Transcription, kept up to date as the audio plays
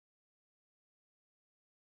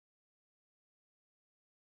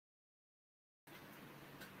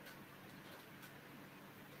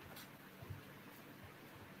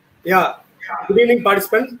Yeah, good evening,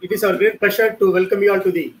 participants. It is our great pleasure to welcome you all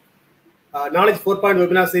to the Knowledge 4.0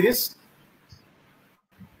 webinar series.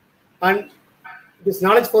 And this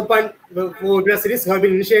Knowledge 4.0 webinar series have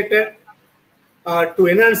been initiated to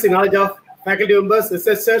enhance the knowledge of faculty members,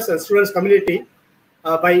 researchers, and students community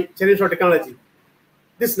by Chennai Institute of Technology.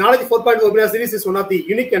 This Knowledge 4.0 webinar series is one of the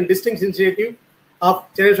unique and distinct initiative of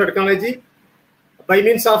Chennai Institute of Technology by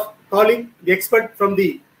means of calling the expert from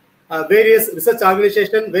the various research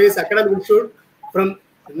organizations, various academic institutes from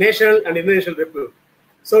national and international repute.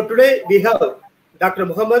 So today we have Dr.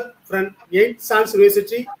 Mohammed from St. John's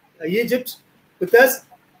University, Egypt, with us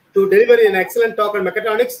to deliver an excellent talk on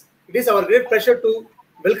mechatronics. It is our great pleasure to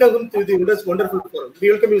welcome him to the wonderful forum.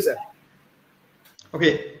 We welcome you, sir.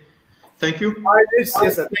 Okay, thank you. Yes,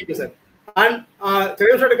 sir. Thank you, sir. And Chennai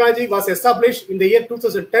Institute of Technology was established in the year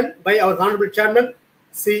 2010 by our Honorable Chairman,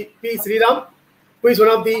 C.P. Sriram, who is one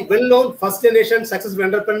of the well-known first-generation successful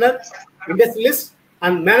entrepreneur, industrialist,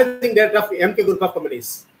 and managing director of MK Group of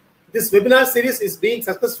Companies. This webinar series is being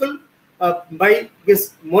successful by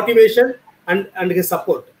his motivation and his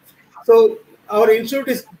support. So our institute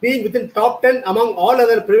is being within top 10 among all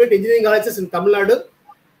other private engineering colleges in Tamil Nadu,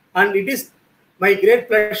 and it is my great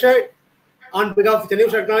pleasure on behalf of Chennai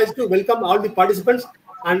Institute of Technology to welcome all the participants,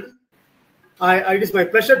 and it is my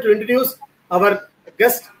pleasure to introduce our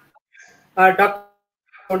guest, Dr.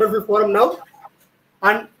 Wonderful forum now.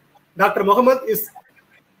 And Dr. Mohammed is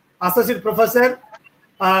Associate Professor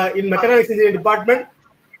in Mechatronics Engineering Department,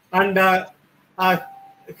 and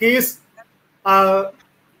he is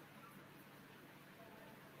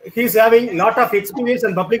having a lot of experience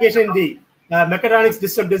and publication in the mechatronics,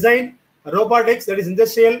 digital design, robotics, that is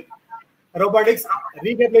industrial robotics,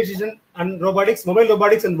 rehabilitation and robotics, mobile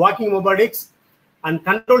robotics and walking robotics, and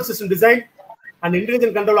control system design, and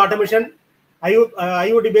intelligent control automation,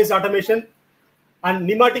 IoT-based automation, and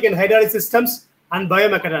pneumatic and hydraulic systems, and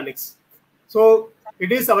biomechatronics. So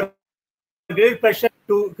it is our great pleasure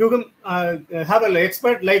to give him, have an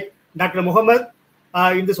expert like Dr. Mohammed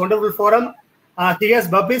in this wonderful forum. He has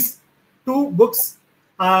published 2 books,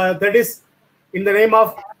 that is in the name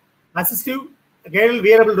of Assistive Guided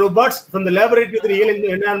Wearable Robots from the Laboratory to the Real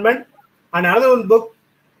Environment, and another one book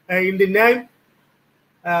in the name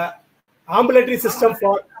Ambulatory System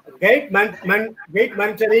for Gait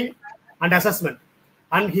Monitoring and Assessment.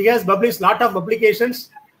 And he has published a lot of publications,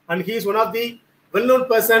 and he is one of the well-known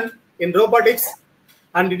person in robotics,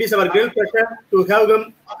 and it is our great pleasure to have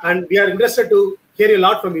him, and we are interested to hear a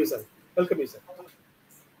lot from you, sir. Welcome you, sir.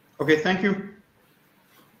 Okay, thank you.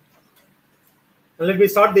 And let me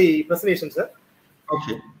start the presentation, sir.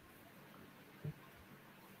 Okay.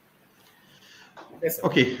 Yes, sir.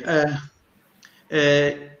 Okay.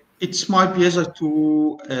 It's my pleasure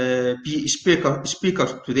to be a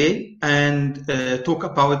speaker today and talk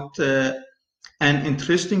about an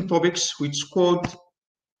interesting topics which called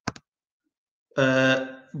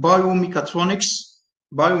biomechatronics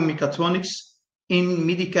in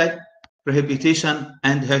medical rehabilitation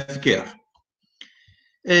and healthcare.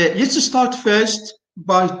 Let's start first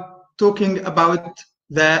by talking about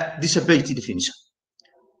the disability definition.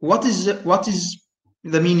 What is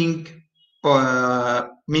the meaning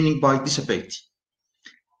by disability?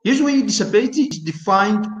 Usually, disability is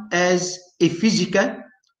defined as a physical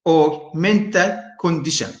or mental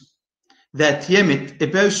condition that limits a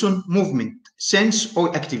person's movement, sense,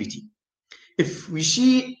 or activity. If we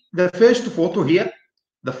see the first photo here,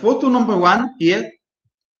 the photo number 1 here,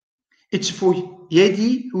 it's for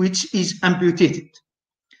lady which is amputated,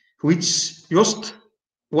 which lost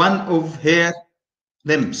one of her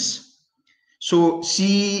limbs. So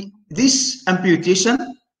see, this amputation,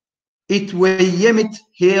 it will limit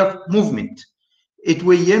her movement. It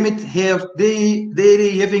will limit her daily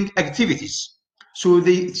living activities. So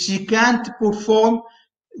she can't perform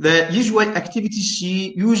the usual activities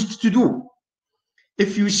she used to do.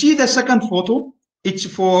 If you see the second photo, it's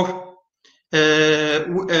for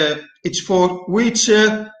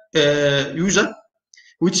wheelchair user,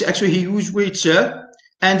 which actually he uses wheelchair,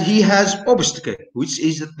 and he has obstacle, which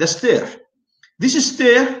is the stair. This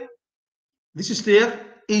stair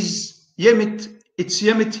is limit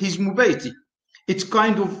his mobility. It's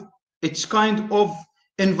kind of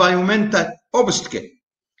environmental obstacle.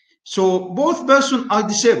 So both persons are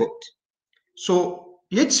disabled. So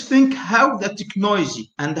let's think how the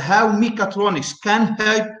technology and how mechatronics can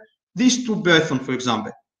help these 2 persons, for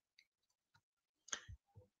example.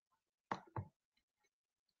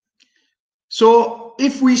 So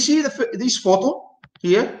if we see this photo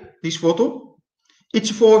here, it's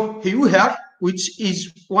for Hugh Hare, which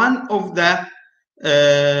is one of the,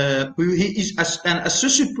 he is an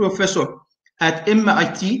associate professor at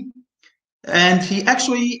MIT and he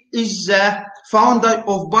actually is the founder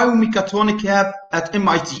of Biomechatronics Lab at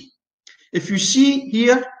MIT. If you see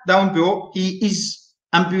here down below, he is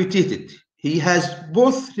amputated. He has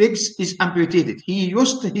both legs is amputated. He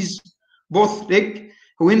lost his both leg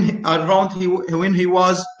when he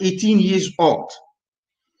was 18 years old.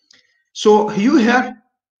 So here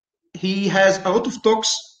he has a lot of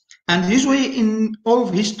talks, and usually in all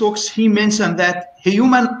of his talks he mentioned that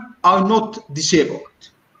humans are not disabled.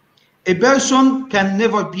 A person can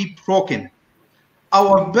never be broken.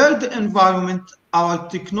 Our built environment, our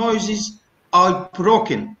technologies are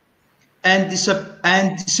broken and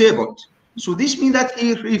disabled. So this means that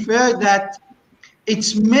he refers that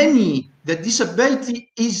it's the disability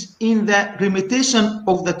is in the limitation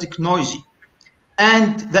of the technology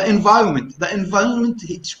and the environment. The environment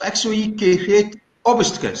is actually create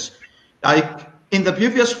obstacles. Like in the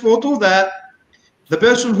previous photo, the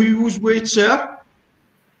person who used wheelchair,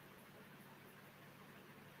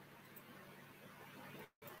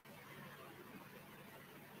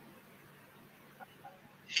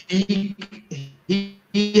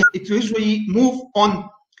 it usually move on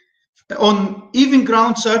even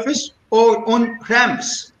ground surface or on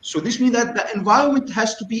ramps. So this means that the environment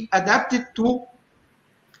has to be adapted to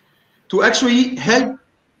actually help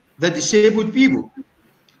the disabled people.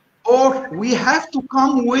 Or we have to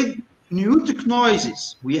come with new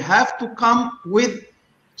technologies. We have to come with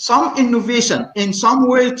some innovation in some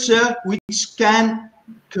wheelchair which can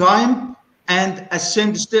climb and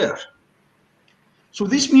ascend stairs. So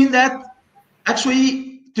this means that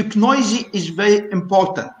actually technology is very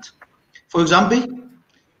important. For example,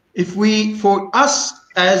 for us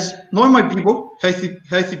as normal people,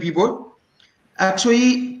 healthy people,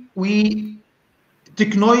 actually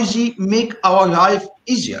technology make our life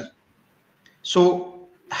easier. So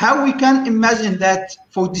how we can imagine that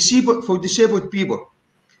for disabled people,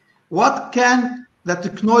 what can the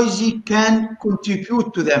technology can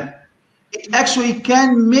contribute to them? It actually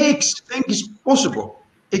can make things possible.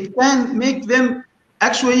 It can make them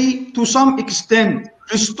actually, to some extent,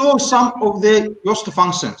 restore some of their lost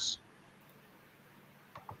functions.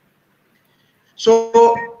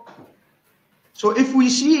 So if we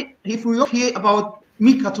look here about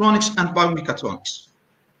mechatronics and biomechatronics,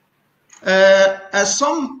 as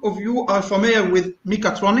some of you are familiar with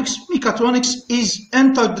mechatronics is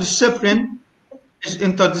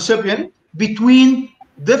interdisciplinary between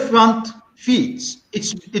different fields.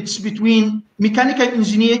 It's between mechanical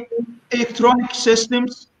engineering, electronic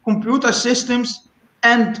systems, computer systems,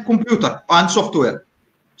 and computer and software.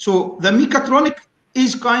 So the mechatronic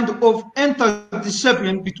is kind of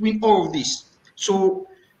interdisciplinary between all of these. So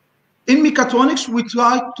in mechatronics, we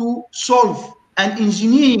try to solve an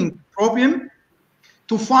engineering problem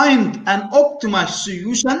to find an optimized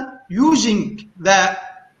solution using the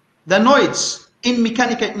knowledge in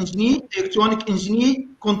mechanical engineering, electronic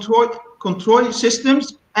engineering, control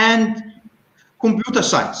systems, and computer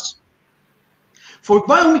science. For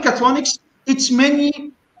biomechatronics, it's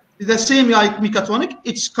mainly the same like mechatronic.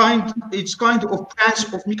 It's kind of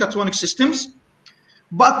branch of mechatronic systems,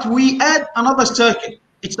 but we add another circle.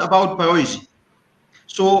 It's about biology.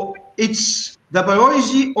 So it's the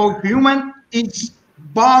biology of human is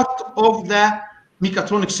part of the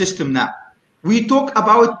mechatronic system now. We talk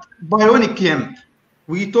about bionic limb.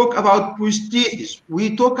 We talk about prosthesis.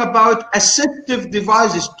 We talk about assistive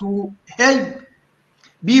devices to help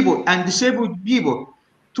people and disabled people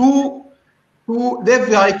to live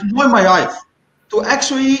like normal life, to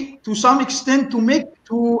actually, to some extent, to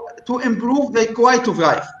improve the quality of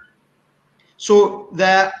life. So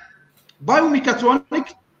the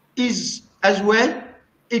biomechatronic is as well,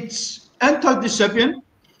 it's interdisciplinary.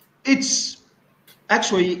 It's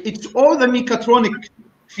all the mechatronic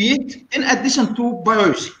field in addition to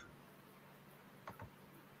biology.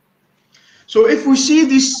 So if we see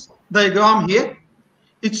this diagram here,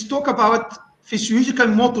 it's talk about physiological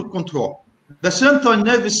motor control, the central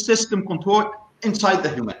nervous system control inside the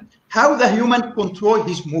human, how the human control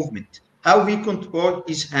his movement, how we control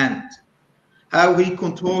his hand, how we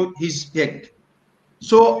control his leg.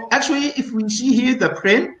 So actually, if we see here the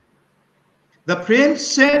brain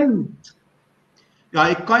sends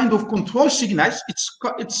like kind of control signals.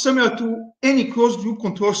 It's similar to any closed loop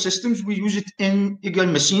control systems. We use it in eagle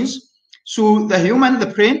machines. So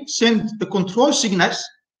the brain sends the control signals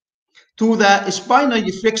to the spinal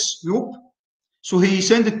reflex loop. So he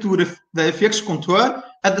sends it to the reflex controller.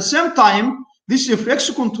 At the same time, this reflex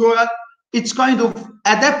controller, it's kind of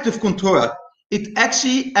adaptive controller. It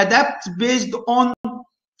actually adapts based on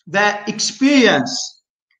the experience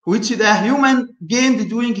which the human gained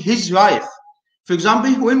during his life. For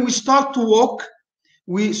example, when we start to walk,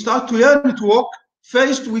 we start to learn to walk.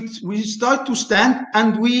 First, we start to stand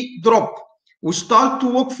and we drop. We start to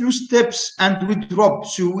walk few steps and we drop.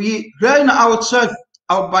 So we learn ourselves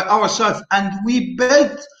by ourselves, and we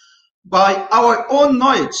build by our own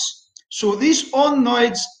knowledge. So this own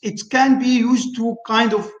knowledge, it can be used to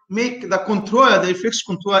kind of make the controller, the reflex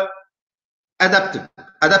controller,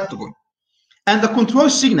 adaptable. And the control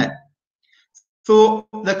signal. So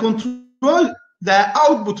the control, the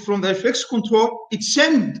output from the reflex control, it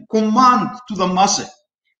sends command to the muscle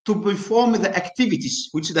to perform the activities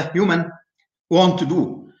which the human want to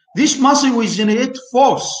do. This muscle will generate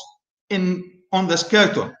force on the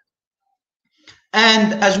skeleton.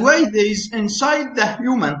 And as well, there is inside the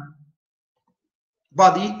human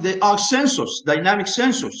body, there are sensors, dynamic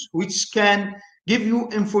sensors, which can give you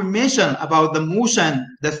information about the motion,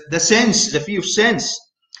 the sense, the field of sense.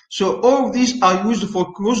 So all of these are used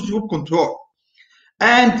for closed loop control.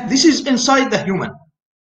 And this is inside the human.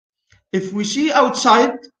 If we see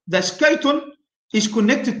outside, the skeleton is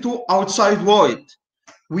connected to outside world.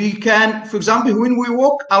 We can, for example, when we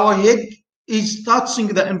walk, our head is touching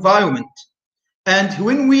the environment. And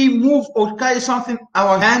when we move or carry something,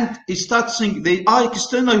 our hand is touching the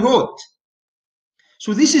external world.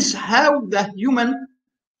 So this is how the human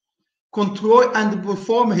control and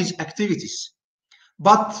perform his activities.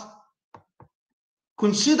 But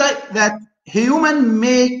consider that human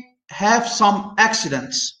may have some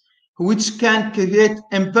accidents which can create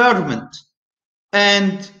impairment,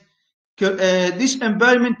 and this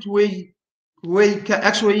impairment will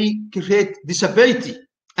actually create disability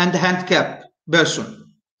and handicap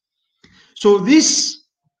person. So this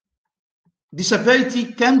disability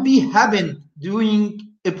can be happen during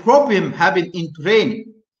a problem happen in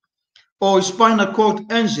brain or spinal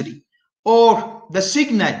cord injury, or the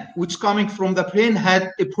signal which coming from the brain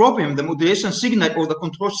had a problem, the modulation signal or the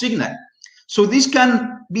control signal. So this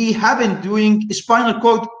can be happen during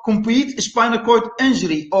complete spinal cord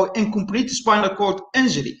injury or incomplete spinal cord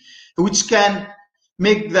injury, which can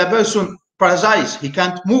make the person paralyzed. He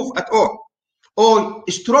can't move at all. Or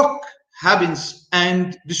stroke happens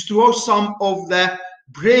and destroys some of the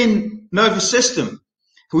brain nervous system,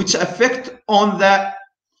 which affect on the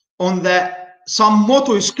some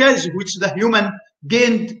motor skills which the human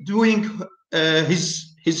gained during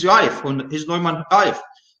his life, on his normal life.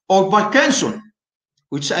 Or Parkinson,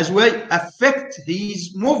 which as well affect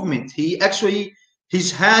his movement. He actually,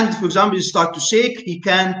 his hand, for example, start to shake. He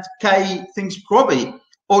can't carry things properly.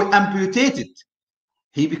 Or amputated.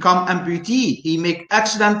 He become amputee. He make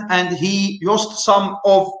accident and he lost some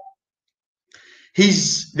of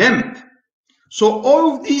his limb. So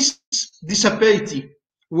all of this disability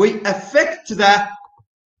will affect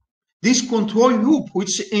this control loop,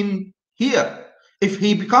 which in here. If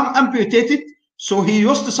he become amputated, so he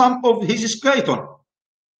lost some of his skeleton.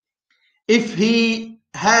 If he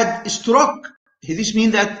had a stroke, this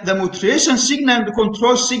means that the motivation signal and the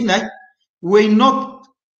control signal will not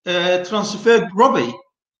transfer properly.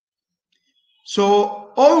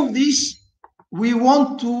 So all of this, we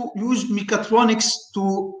want to use mechatronics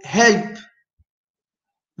to help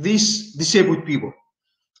these disabled people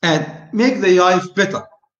and make their life better.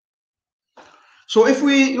 So if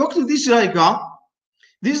we look at this diagram,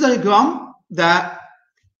 this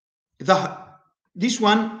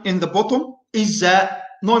one in the bottom is a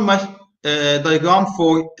normal diagram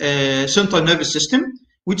for central nervous system,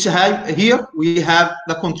 which here we have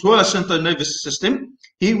the controller central nervous system.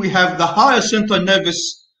 Here we have the higher central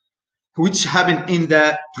nervous, which happen in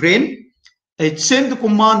the brain. It sends the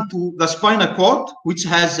command to the spinal cord, which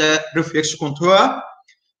has a reflex controller.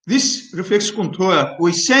 This reflex controller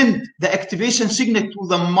will send the activation signal to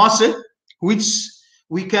the muscle, which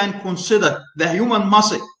we can consider the human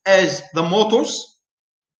muscle as the motors.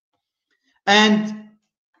 And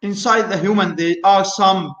inside the human, there are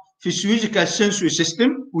some physiological sensory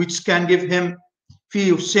system, which can give him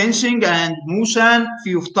feel of sensing and motion,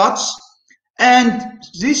 feel of touch. And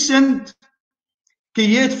this send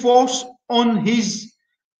create force on his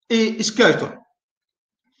skeleton.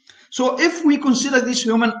 So if we consider this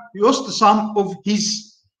human lost some of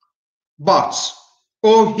his parts,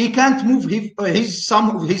 or he can't move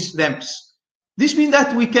some of his limbs, this means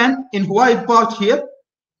that we can, in white part here,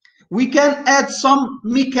 we can add some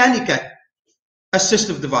mechanical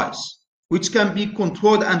assistive device, which can be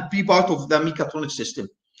controlled and be part of the mechatronic system.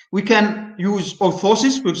 We can use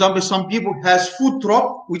orthosis. For example, some people has foot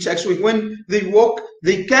drop, which actually when they walk,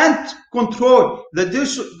 they can't control the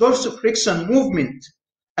dorsiflexion movement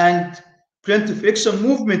and plantarflexion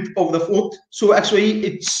movement of the foot. So actually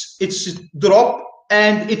it's drop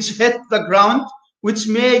and it's hit the ground, which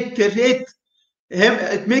may create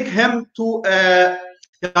him, make him to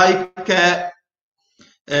like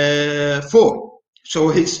 4. So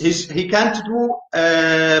he can't do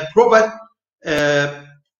proper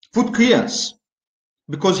foot clearance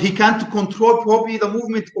because he can't control properly the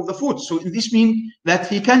movement of the foot. So this means that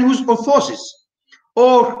he can use orthosis,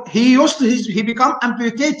 or he become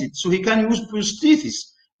amputated, so he can use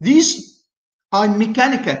prosthesis. These are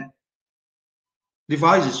mechanical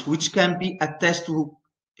devices which can be attached to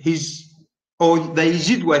his or the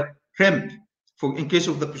residual cramp for in case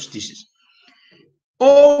of the prosthesis.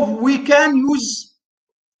 Or we can use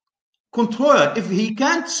controller if he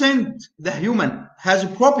can't send the human has a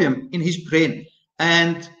problem in his brain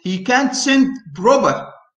and he can't send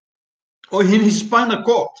proper or in his spinal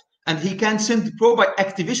cord and he can send proper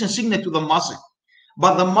activation signal to the muscle,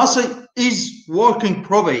 but the muscle is working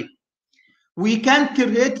properly. We can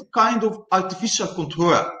create kind of artificial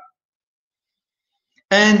controller,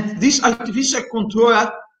 and this artificial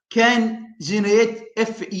controller can generate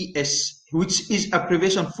FES, which is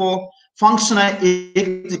abbreviation for functional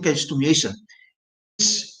electrical stimulation.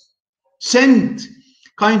 It's send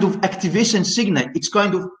kind of activation signal, it's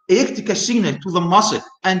kind of electrical signal to the muscle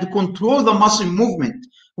and control the muscle movement,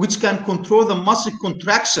 which can control the muscle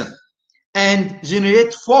contraction and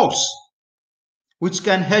generate force, which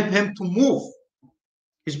can help him to move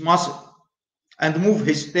his muscle and move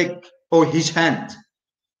his leg or his hand.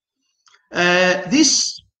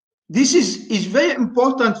 This is very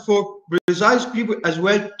important for precise people as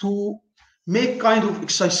well to make kind of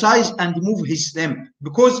exercise and move his limb,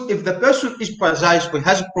 because if the person is paralyzed or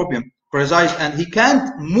has a problem paralyzed and he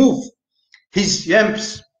can't move his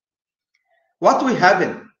limbs, what will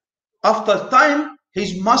happen? After time,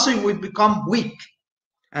 his muscle will become weak,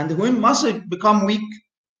 and when muscle become weak,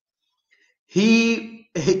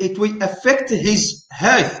 it will affect his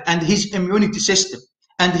health and his immunity system,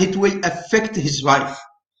 and it will affect his life.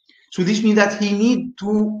 So this means that he need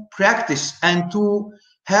to practice and to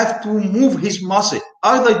have to move his muscle,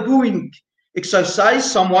 either doing exercise,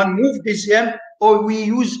 someone move his hand, or we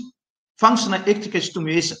use functional electrical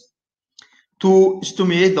stimulation to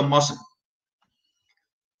stimulate the muscle.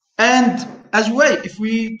 And as well, if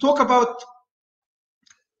we talk about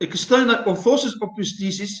external orthosis of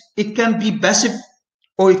prosthesis, it can be passive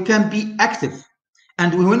or it can be active.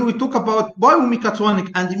 And when we talk about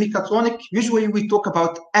biomechatronic and mechatronic, usually we talk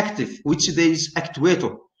about active, which there is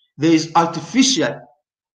actuator. There is artificial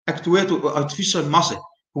actuator or artificial muscle,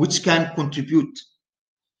 which can contribute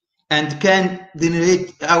and can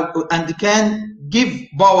generate and can give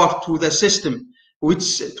power to the system,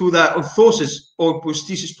 which to the orthosis or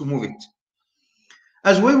prosthesis to move it.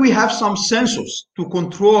 As well, we have some sensors to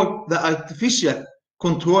control the artificial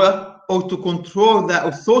controller, or to control the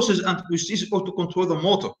orthosis and prosthesis, or to control the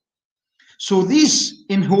motor. So this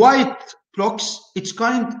in white blocks, it's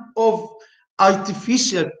kind of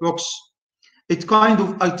artificial blocks. It's kind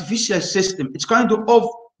of artificial system. It's kind of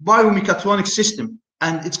biomechatronic system,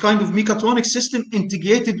 and it's kind of mechatronic system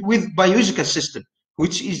integrated with biological system,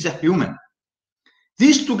 which is the human.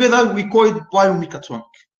 These together we call it biomechatronic.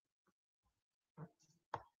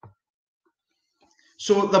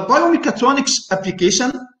 So the biomechatronics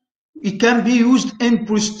application, it can be used in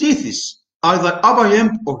prosthesis, either upper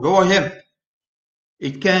limb or lower limb.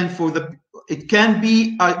 It can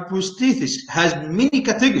be a prosthesis, has many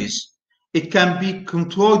categories. It can be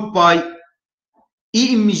controlled by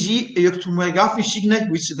EMG, electromyography signal,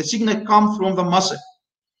 which the signal comes from the muscle.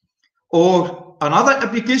 Or another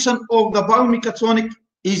application of the biomechatronic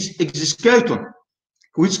is exoskeleton,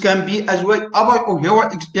 which can be as well upper or lower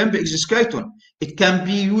limb exoskeleton. It can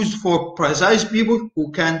be used for paralyzed people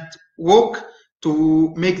who can't walk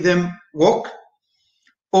to make them walk,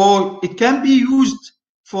 or it can be used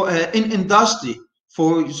for in industry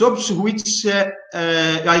for jobs which,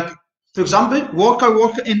 like for example,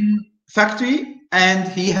 worker in factory and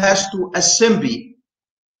he has to assembly,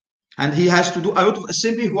 and he has to do a lot of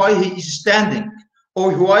assembly while he is standing,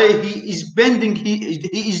 or while he is bending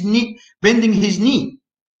bending his knee.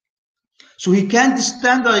 So he can't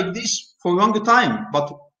stand like this for a long time.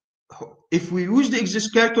 But if we use the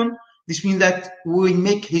exoskeleton, this means that we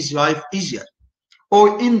make his life easier.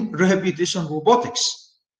 Or in rehabilitation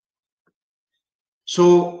robotics.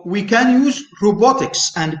 So we can use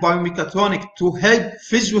robotics and biomechatronic to help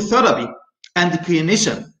physiotherapy and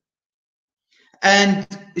clinician. And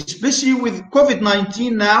especially with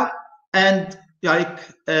COVID-19 now, and like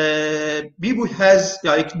people has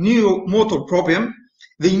like neuromotor problem,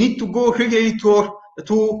 they need to go really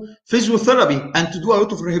to physiotherapy and to do a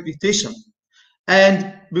lot of rehabilitation.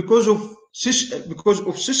 And because of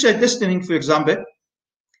social distancing, for example,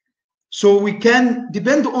 so we can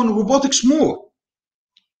depend on robotics more.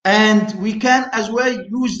 And we can as well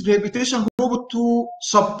use rehabilitation robot to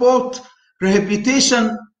support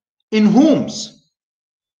rehabilitation in homes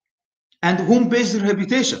and home-based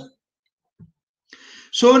rehabilitation.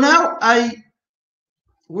 So now I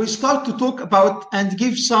will start to talk about and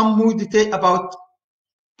give some more detail about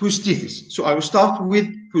prosthesis. So I will start with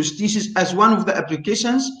prosthesis as one of the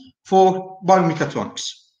applications for biomechatronics.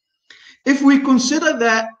 If we consider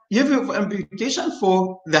the level of amputation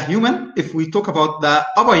for the human, if we talk about the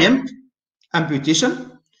upper limb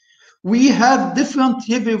amputation, we have different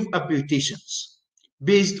level of amputations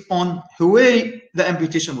based on where the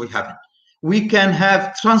amputation will happen. We can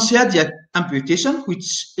have transradial amputation,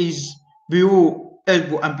 which is below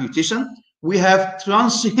elbow amputation. We have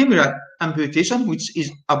transhumeral amputation, which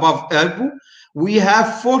is above elbow. We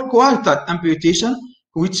have four-quarter amputation,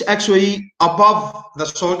 which actually above the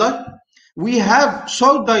shoulder. We have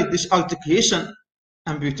shoulder disarticulation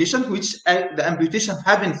amputation, which the amputation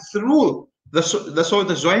happens through the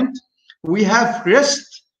shoulder joint. We have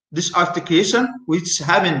wrist disarticulation, which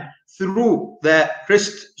happens through the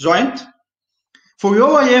wrist joint. For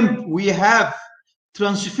lower limb, we have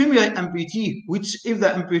transfemoral amputee, which if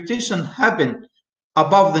the amputation happens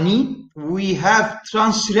above the knee, we have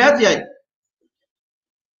transradial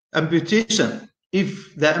amputation.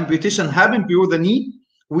 If the amputation happens below the knee,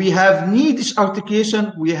 we have knee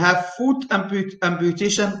disarticulation, we have foot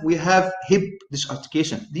amputation, we have hip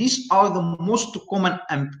disarticulation. These are the most common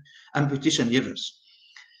amputation levels.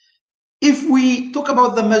 If we talk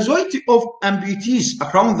about the majority of amputees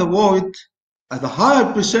around the world, the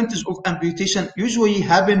higher percentage of amputation usually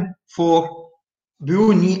happen for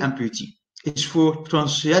below knee amputee. It's for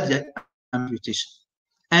transradial amputation.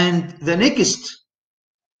 And the next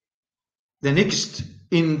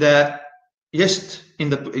in the list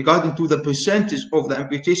regarding to the percentage of the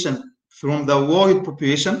amputation from the world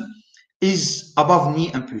population is above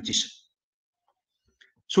knee amputation.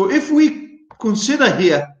 So if we consider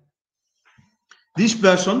here, this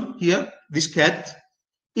person here, this cat,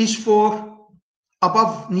 is for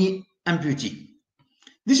above knee amputee.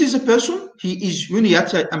 This is a person, he is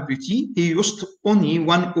unilateral amputee. He lost only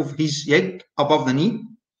one of his leg above the knee.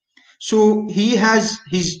 So he has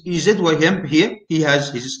his ZYM here, he has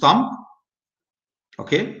his stump.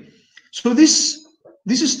 Okay, so this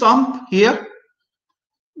stump here,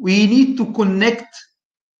 we need to connect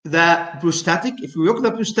the prosthetic. If we look at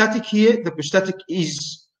the prosthetic here, the prosthetic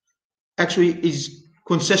is actually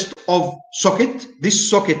consists of socket. This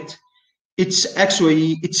socket, it's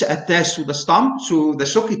attached to the stump. So the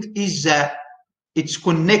socket is it's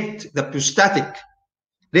connect the prosthetic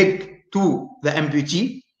leg to the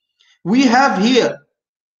amputee. We have here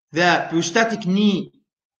the prosthetic knee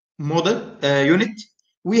model unit.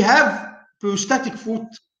 We have prosthetic foot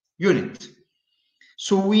unit.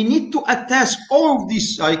 So we need to attach all of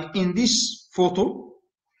this, like in this photo.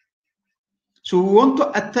 So we want to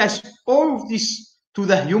attach all of this to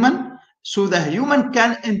the human, so the human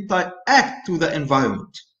can interact to the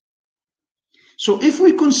environment. So if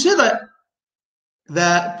we consider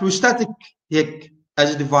the prosthetic leg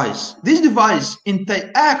as a device, this device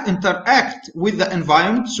interact with the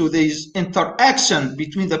environment. So there is interaction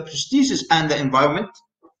between the prosthesis and the environment,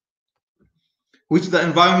 which the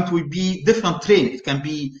environment will be different terrain. It can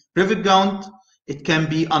be river ground, it can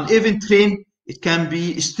be uneven terrain, it can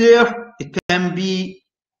be stair, it can be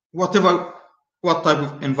what type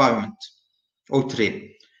of environment or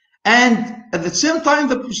terrain. And at the same time,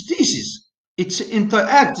 the prosthesis,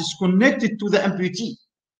 it's connected to the amputee.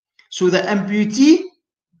 So the amputee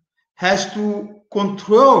has to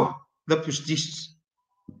control the prosthesis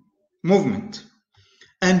movement.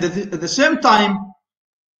 And at the same time,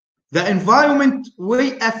 the environment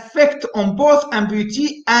will affect on both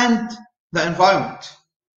amputee and the environment.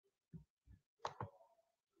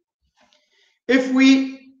 If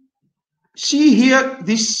we see here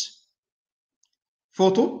this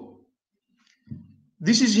photo,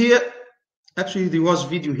 this is here. Actually, there was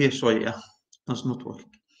video here. Sorry, that's not working.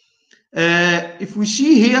 If we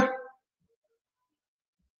see here,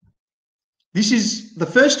 this is the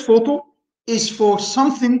first photo is for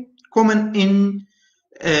something common in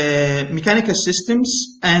mechanical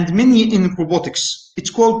systems and many in robotics. It's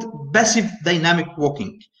called passive dynamic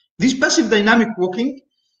walking. This passive dynamic walking,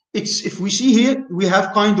 if we see here, we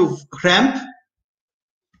have kind of ramp.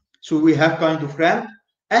 So we have kind of ramp,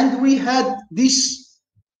 and we had this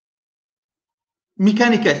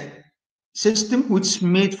mechanical system which is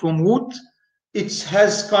made from wood. It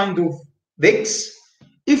has kind of legs.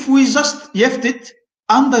 If we just lift it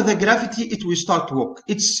under the gravity, it will start to walk.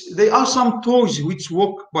 There are some toys which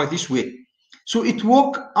walk by this way. So it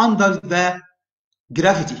walk under the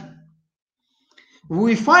gravity.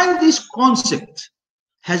 we find this concept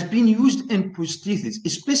has been used in prosthesis,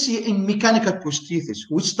 especially in mechanical prosthesis,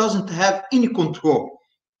 which doesn't have any control,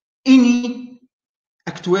 any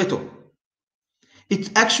actuator. It's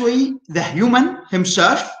actually the human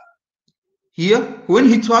himself here. When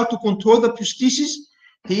he tries to control the prosthesis,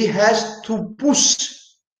 he has to push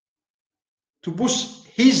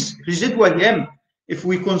his residual limb. If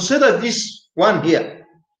we consider this one here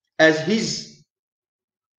as his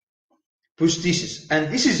prosthesis,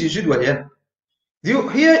 and this is residual limb,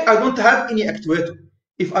 here I don't have any actuator.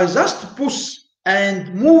 If I just push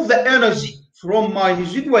and move the energy from my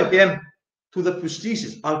residual limb to the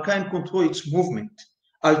prosthesis, I can control its movement.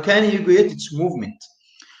 I can regulate its movement.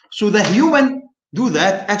 So the human do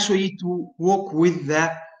that actually to work with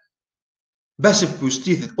the passive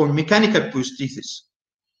prosthesis or mechanical prosthesis.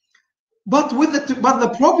 But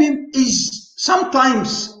the problem is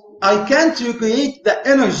sometimes I can't regulate the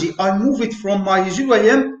energy. I move it from my residual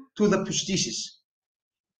limb to the prosthesis.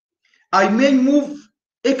 I may move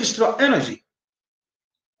extra energy.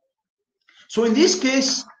 So in this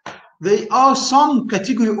case, there are some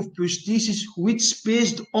category of prosthesis which is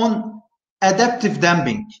based on adaptive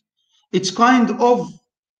damping. It's kind of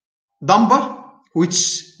damper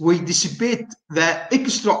which we dissipate the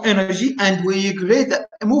extra energy and we regulate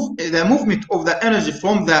the movement of the energy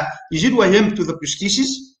from the residual limb to the prosthesis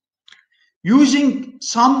using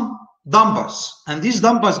some dampers, and these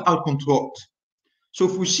dampers are controlled. So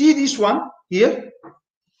if we see this one here,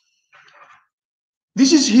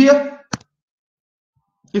 this is here.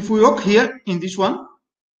 If we look here in this one,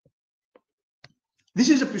 this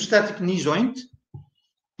is a prosthetic knee joint.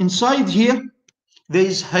 Inside here, there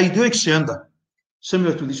is hydraulic cylinder,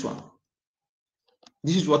 similar to this one.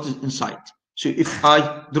 This is what is inside. So if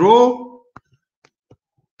I draw,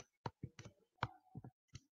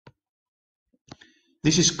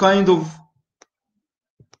 this is kind of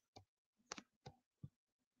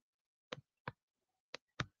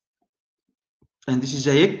and this is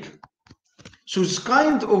a egg. So it's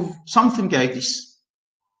kind of something like this.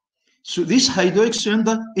 So this hydraulic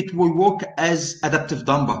cylinder, it will work as adaptive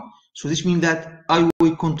damper. So this means that I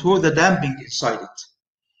will control the damping inside it.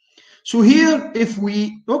 So here, if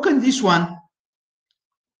we look at this one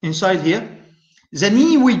inside here, the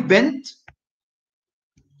knee will bend.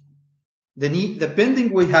 The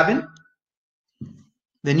bending will happen.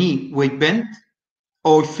 The knee will bend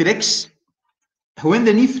or flex. When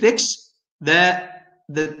the knee flex,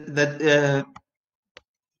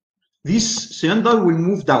 this cylinder will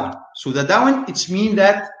move down. So the down, it means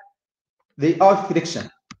that they are flexion.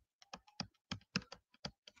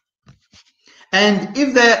 And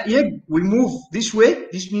if the leg will move this way,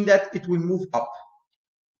 this means that it will move up.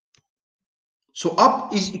 So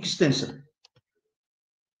up is extension.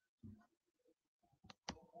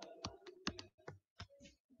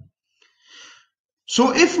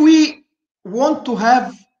 So if we want to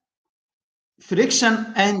have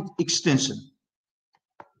flexion and extension,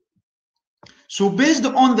 so based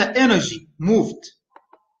on the energy moved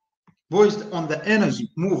from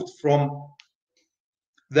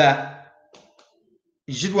the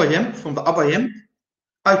residual limb, from the upper limb,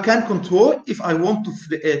 I can control if I want to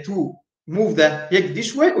move the leg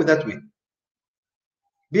this way or that way.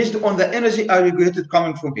 Based on the energy I regulated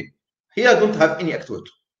coming from here. Here I don't have any actuator.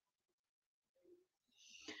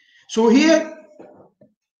 So here,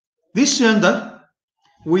 this cylinder,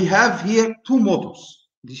 we have here two motors.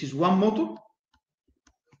 This is one motor.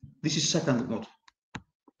 This is second motor.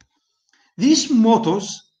 These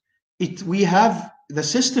motors, we have the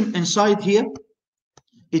system inside here.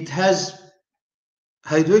 It has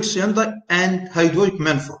hydraulic cylinder and hydraulic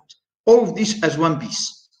manifold. All of this as one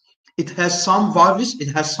piece. It has some valves.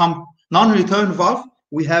 It has some non-return valve.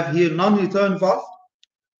 We have here non-return valve.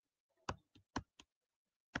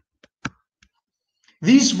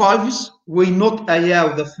 These valves will not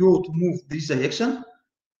allow the flow to move this direction.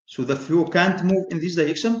 So the flow can't move in this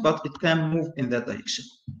direction, but it can move in that direction.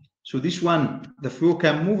 So this one, the flow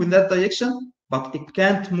can move in that direction, but it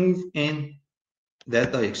can't move in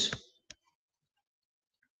that direction.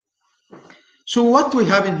 So what we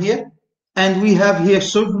have in here, and we have here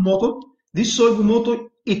servo motor. This servo motor,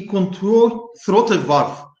 it controls throttle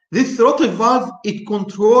valve. This throttle valve, it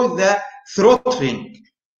controls the throttling,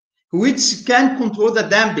 which can control the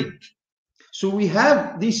damping. So we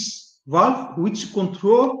have this valve which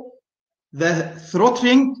control the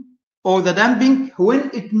throttling or the damping when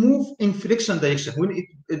it moves in flexion direction, when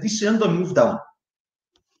this cylinder moves down.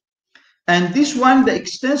 And this one, the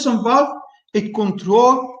extension valve, it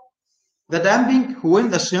controls the damping when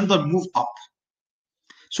the cylinder moves up.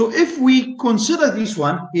 So if we consider this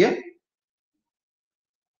one here,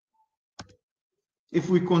 if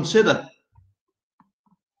we consider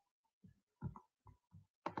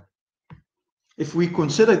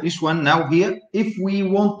this one now here, if we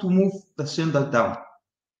want to move the cylinder down,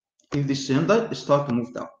 if the cylinder start to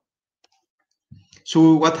move down,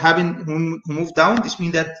 so what happened when we move down? This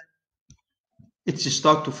means that it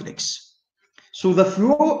start to flex. So the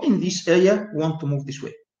flow in this area want to move this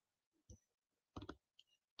way.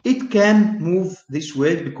 It can move this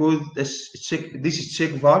way because this is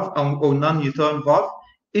check valve or non-neutral valve.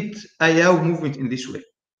 It allow movement in this way.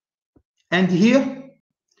 And here,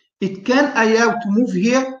 it can allow to move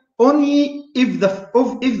here only if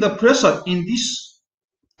the pressure in this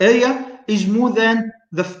area is more than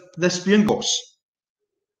the spring force.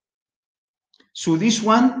 So this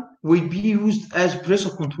one will be used as pressure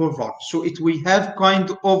control valve. So it will have kind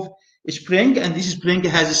of a spring, and this spring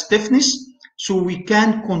has a stiffness, so we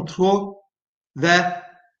can control the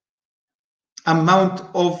amount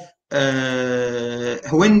of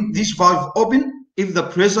when this valve open, if the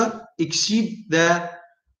pressure exceed the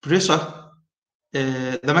pressure,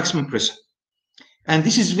 the maximum pressure. And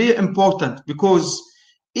this is very important because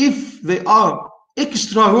if there are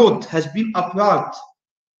extra load has been applied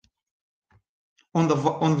on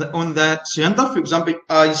the cylinder, for example,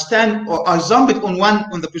 I stand or I jump it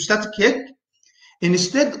on the prostatic head,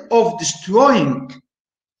 instead of destroying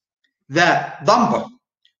the damper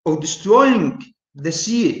or destroying the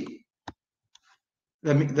seal,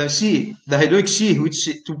 the hydraulic seal, which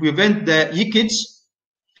to prevent the leakage,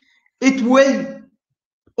 it will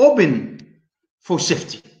open for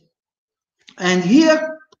safety. And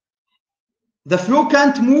here the flow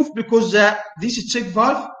can't move because this check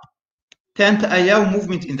valve can't allow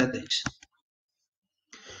movement in that direction.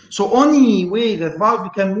 So only way the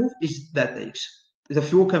valve can move is that direction. The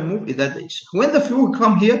flow can move in that direction. When the flow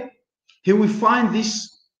come here, he will find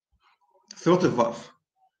this throttle valve.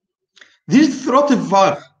 This throttle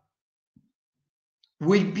valve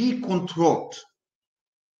will be controlled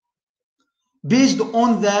based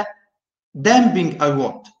on the damping I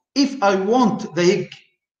want. If I want the egg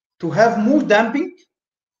to have more damping,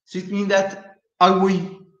 it means that I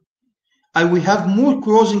will have more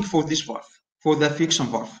closing for this valve, for the friction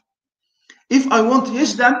valve. If I want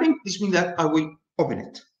less damping, this means that I will open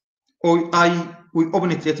it, or I will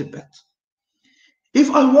open it a little bit.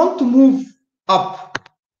 If I want to move up,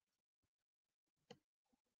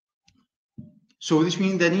 so this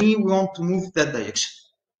means that we want to move that direction,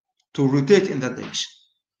 to rotate in that direction.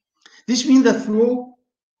 This means the flow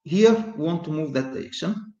here want to move that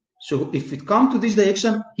direction. So if it comes to this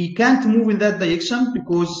direction, he can't move in that direction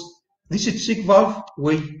because this check valve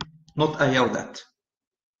will not allow that.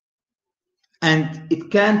 And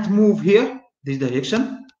it can't move here, this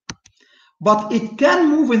direction, but it can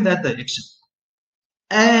move in that direction.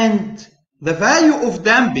 And the value of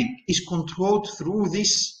damping is controlled through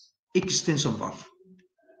this extension valve.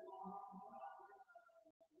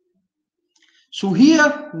 So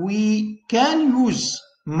here we can use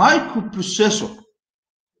microprocessor.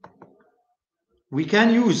 We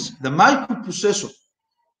can use the microprocessor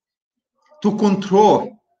to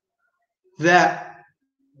control the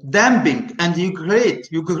damping and regulate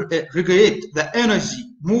the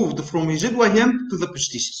energy moved from residual hem to the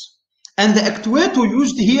prosthesis. And the actuator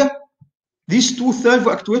used here, these two servo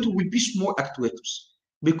actuators will be small actuators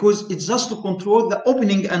because it's just to control the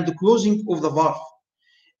opening and the closing of the valve.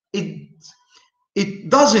 It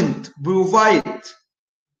doesn't provide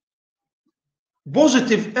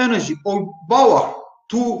positive energy or power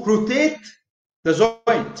to rotate the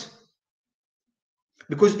joint.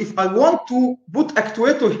 Because if I want to put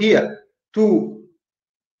actuator here to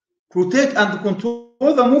rotate and control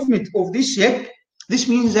the movement of this neck, this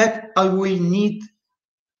means that I will need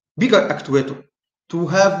bigger actuator to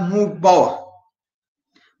have more power.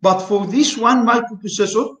 But for this one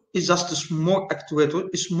microprocessor, it's just a small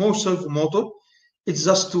actuator, a small servo motor. It's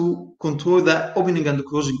just to control the opening and the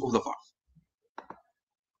closing of the valve.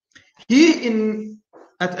 Here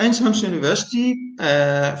at Ains University,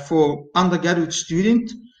 for undergraduate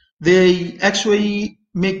student, they actually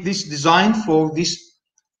make this design for this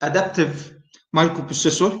adaptive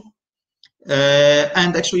microprocessor.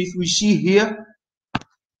 And actually, if we see here,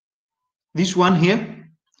 this one here,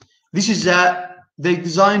 this is they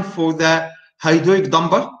designed for the hydraulic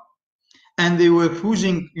damper, and they were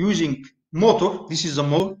using motor. This is a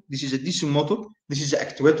motor. This is a DC motor. This is an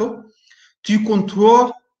actuator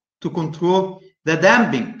to control the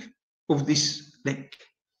damping of this leg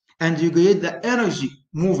and regulate the energy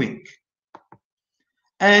moving.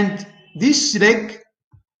 And this leg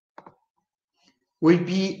will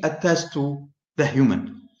be attached to the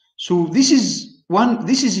human. So this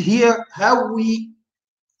is here how we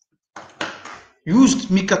used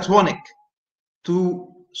mechatronic to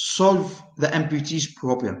solve the amputee's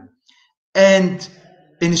problem. And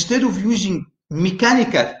instead of using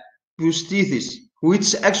mechanical prosthesis,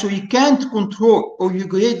 which actually can't control or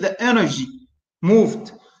regulate the energy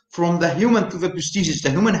moved from the human to the prosthesis, the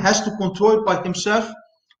human has to control it by himself,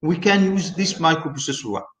 we can use this microprocessor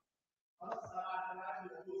one.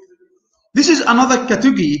 This is another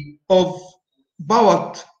category of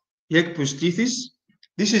powered leg prosthesis.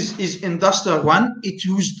 This is industrial one. It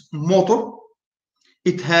used motor.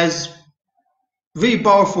 It has very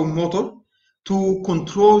powerful motor to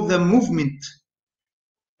control the movement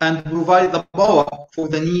and provide the power for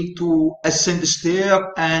the knee to ascend the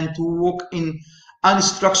stair and to walk in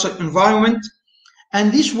unstructured environment.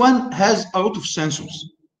 And this one has a lot of sensors.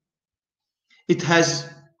 It has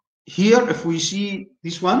here, if we see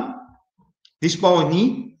this one, this power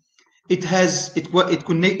knee, it's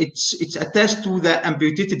attached to the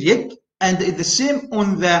amputated leg, and the same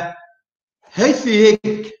on the healthy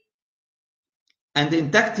leg and the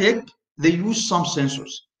intact leg. They use some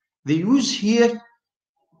sensors. They use here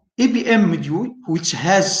ABM module, which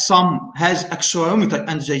has accelerometer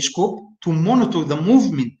and gyroscope to monitor the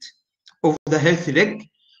movement of the healthy leg.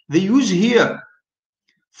 They use here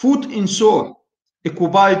foot insole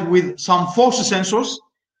equipped with some force sensors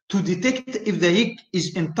to detect if the leg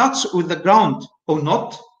is in touch with the ground or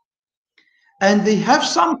not. And they have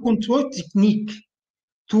some control technique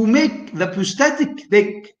to make the prosthetic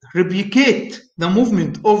leg replicate the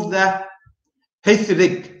movement of the healthy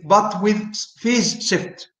leg, but with phase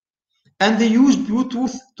shift. And they use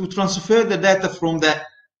Bluetooth to transfer the data from the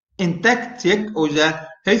intact leg or the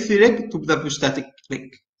healthy leg to the prosthetic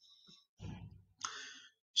leg.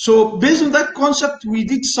 So based on that concept, we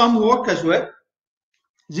did some work as well.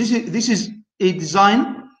 This is a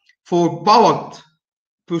design for powered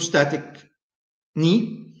prosthetic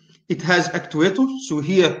knee. It has actuator. So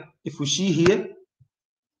here, if we see here,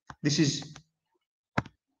 this is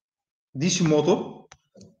DC motor.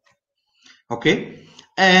 Okay.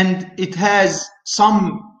 And it has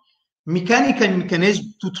some mechanical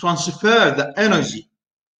mechanism to transfer the energy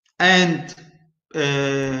and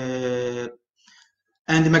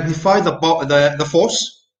magnify the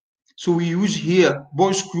force. So we use here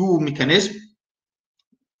ball screw mechanism,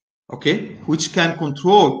 okay, which can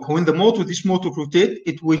control when this motor rotates,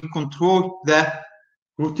 it will control the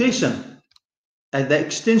rotation and the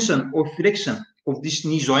extension or flexion of this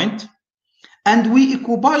knee joint. And we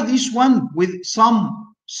equip this one with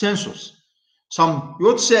some sensors, some, you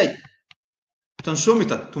would say,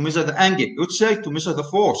 tensiometer to measure the angle, you would say to measure the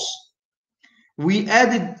force. We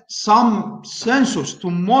added some sensors to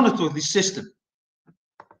monitor the system.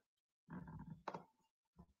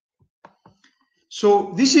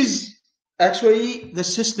 So this is actually the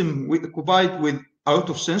system equipped with a lot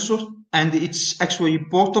of sensors, and it's actually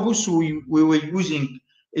portable. So we were using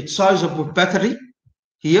a sizable battery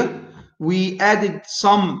here. We added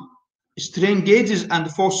some strain gauges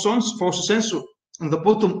and force sensor on the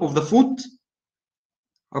bottom of the foot.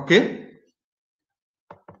 Okay.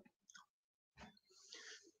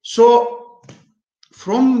 So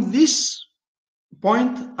from this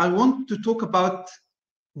point, I want to talk about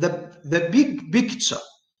the big picture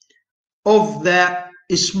of the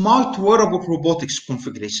smart wearable robotics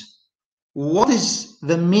configuration. What is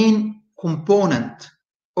the main component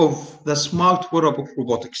of the smart wearable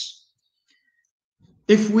robotics?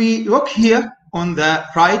 If we look here on the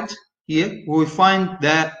right here, we will find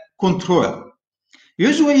the controller.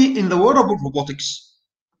 Usually in the wearable robotics,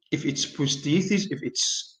 if it's prosthesis, if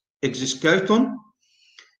it's exoskeleton,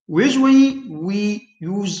 usually we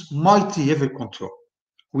use multi-level control.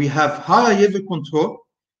 We have higher level control.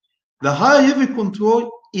 The higher level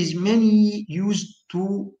control is mainly used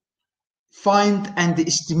to find and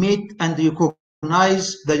estimate and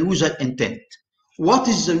recognize the user intent. What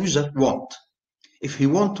is the user want? If he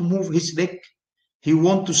want to move his leg, he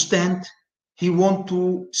want to stand, he want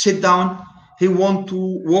to sit down, he want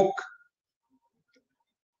to walk.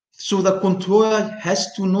 So the controller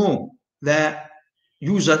has to know the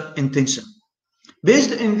user intention.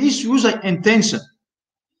 Based on this user intention,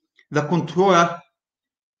 the controller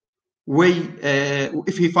will,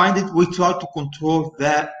 if he find it, will try to control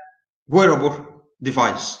the wearable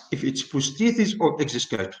device, if it's prosthesis or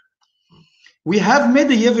exoskeleton. We have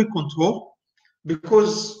made a level control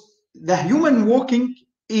because the human walking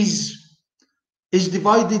is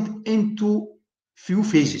divided into few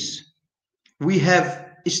phases. We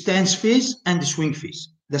have a stance phase and a swing phase.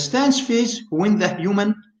 The stance phase, when the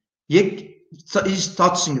human leg is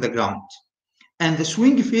touching the ground, and the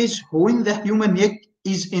swing phase, when the human leg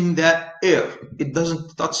is in the air, it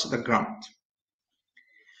doesn't touch the ground.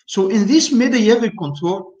 So in this medieval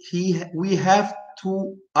control, we have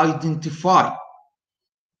to identify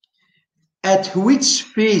at which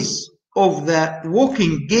phase of the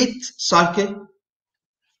walking gait cycle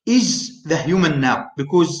is the human now,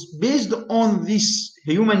 because based on this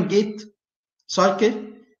human gait cycle,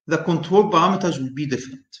 the control parameters will be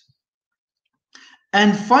different.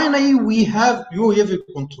 And finally, we have UAV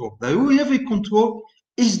control. The UAV control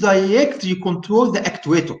is directly control the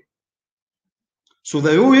actuator. So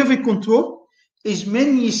the UAV control is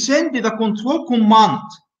when you send the control command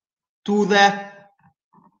to the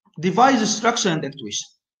device structure and actuation.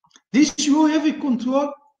 This UAV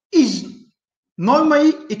control is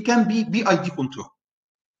normally, it can be BID control,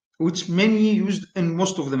 which many used in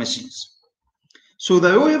most of the machines. So the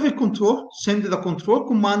UAV control send the control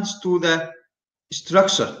commands to the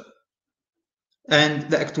structure and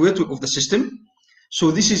the actuator of the system.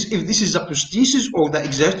 So this is, if this is a prosthesis or the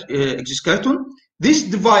exoskeleton, this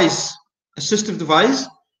device, assistive device,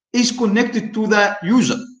 is connected to the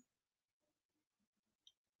user.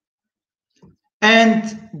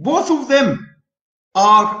 And both of them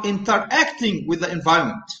are interacting with the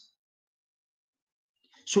environment.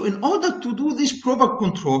 So in order to do this proper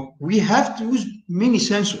control, we have to use many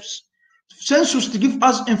sensors. Sensors to give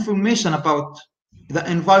us information about the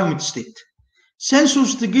environment state.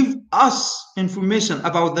 Sensors to give us information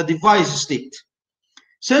about the device state.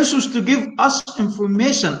 Sensors to give us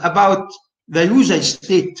information about the user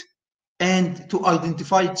state and to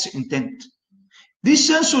identify its intent. These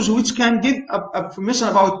sensors which can give information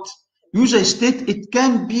about user state, it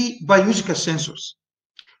can be biological sensors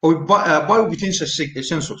or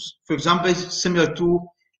biomechatronics sensors. For example, similar to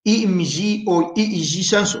EMG or EEG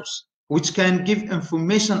sensors, which can give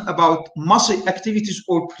information about muscle activities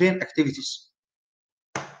or brain activities.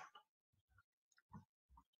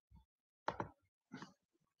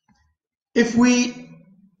 If we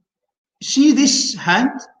see this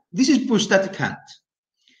hand, this is prosthetic hand.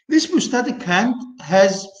 This prosthetic hand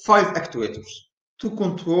has 5 actuators to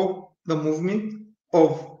control the movement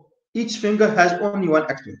of each finger. Has only 1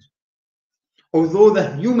 actuator. Although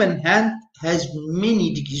the human hand has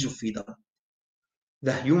many degrees of freedom.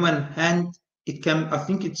 The human hand, it can, I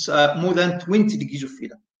think it's more than 20 degrees of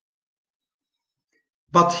freedom.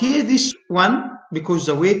 But here this one, because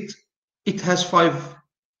the weight, it has 5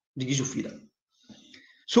 degrees of freedom.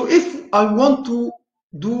 So if I want to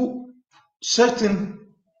do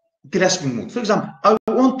certain grasping mode, for example, I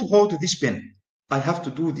want to hold this pen, I have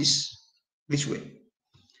to do this way.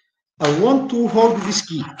 I want to hold this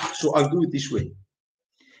key, so I do it this way.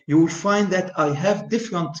 You will find that I have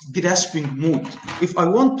different grasping mode. If I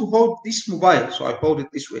want to hold this mobile, so I hold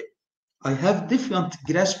it this way, I have different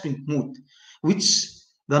grasping mode, which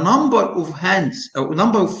the number of hands or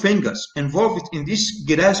number of fingers involved in this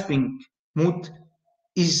grasping mode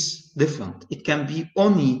is different. It can be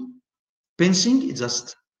only pinching, it's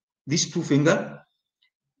just these 2 fingers.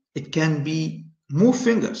 It can be more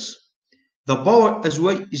fingers. The power as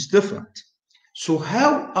well is different. So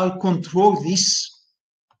how I control this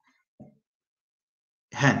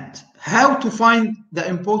hand? How to find, the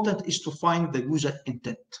important is to find the user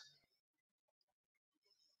intent.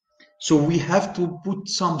 So we have to put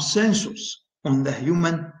some sensors on the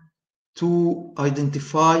human to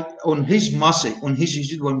identify on his muscle, on his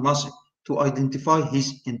residual muscle, to identify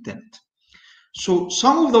his intent. So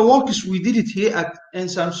some of the works we did it here at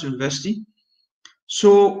Ensemble University.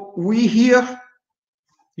 So we here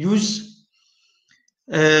use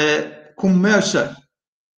commercial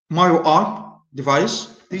Mario arm device.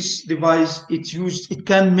 This device, it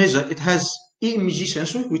can measure, it has EMG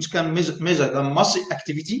sensor, which can measure the muscle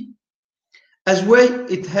activity. As well,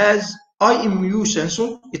 it has IMU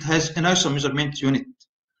sensor, it has inertial measurement unit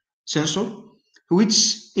sensor, which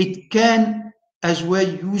it can as well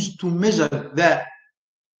use to measure the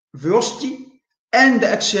velocity and the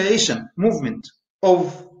acceleration movement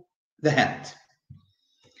of the hand.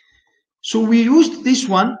 So we used this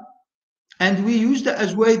one, and we used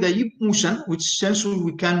as well the hip motion, which sensor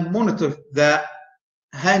we can monitor the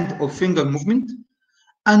hand or finger movement,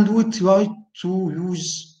 and we try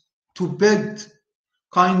to build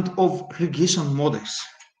kind of regression models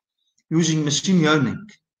using machine learning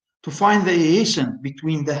to find the relation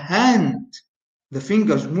between the hand, the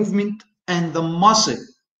fingers movement, and the muscle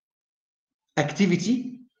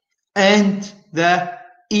activity, and the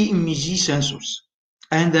EMG sensors,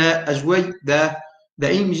 and as well the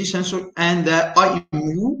EMG sensor and the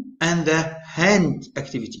IMU and the hand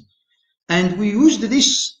activity. And we used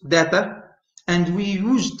this data, and we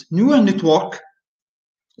used neural network.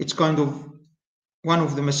 It's kind of one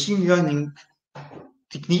of the machine learning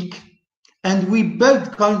technique, and we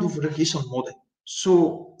built kind of regression model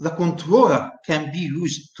so the controller can be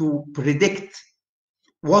used to predict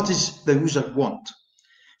what is the user want.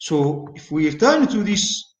 So if we return to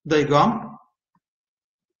this diagram,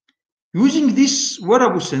 using this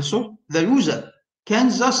wearable sensor, the user can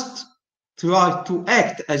just try to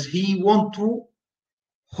act as he want to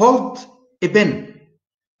hold a pen.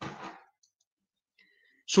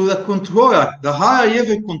 So the controller, the higher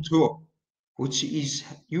level control, which is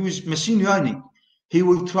use machine learning, he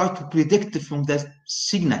will try to predict from that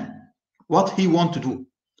signal what he want to do.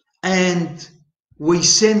 And we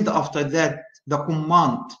send after that the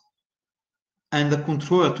command and the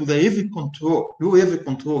controller to the low level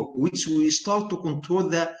control, which will start to control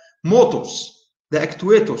the motors, the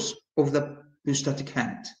actuators of the static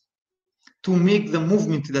hand to make the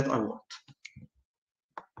movement that I want.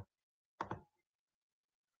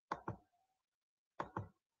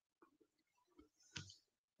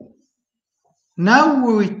 Now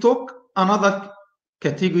we will talk another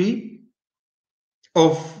category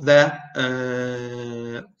of the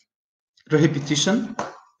rehabilitation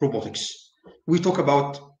robotics. We talk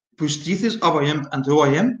about prosthesis, upper limb and lower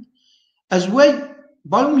limb. As well,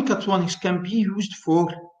 biomechatronics can be used for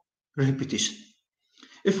rehabilitation.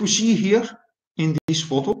 If we see here in this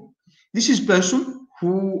photo, this is person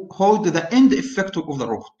who hold the end effector of the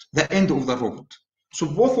robot, the end of the robot. So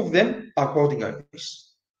both of them are holding like this.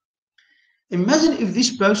 Imagine if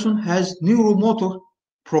this person has neuromotor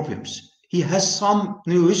problems. He has some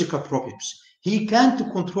neurological problems. He can't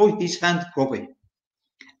control his hand properly.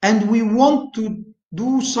 And we want to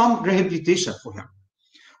do some rehabilitation for him.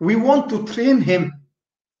 We want to train him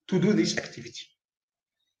to do this activity.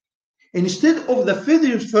 Instead of the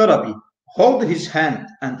physiotherapy, hold his hand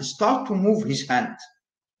and start to move his hand,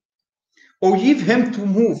 or leave him to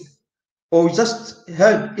move, or just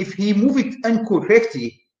help. If he move it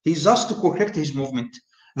incorrectly, he just to correct his movement.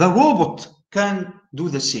 The robot can do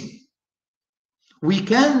the same. We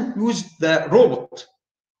can use the robot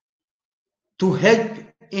to help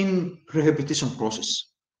in rehabilitation process.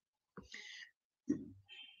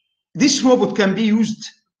 This robot can be used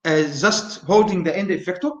as just holding the end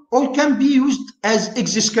effector, or can be used as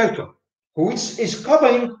exoskeleton, which is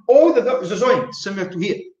covering all the joints, similar to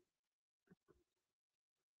here.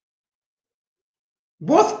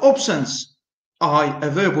 Both options are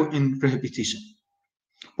available in rehabilitation.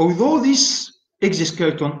 Although this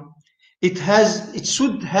exoskeleton, it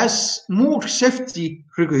should has more safety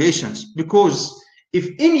regulations, because if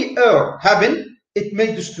any error happen, it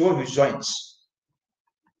may destroy the joints.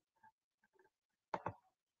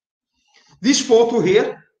 This photo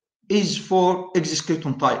here is for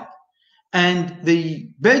exoskeleton type, and they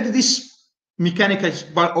build this mechanical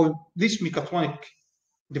or this mechatronic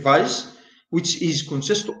device, which is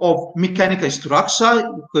consists of mechanical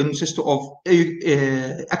structure, consists of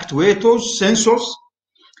actuators, sensors,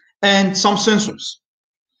 and some sensors.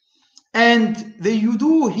 And you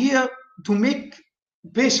do here to make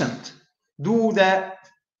patient do the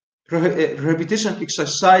rehabilitation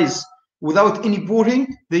exercise without any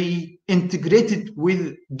boring. They integrated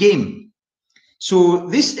with game. So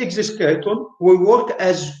this exoskeleton will work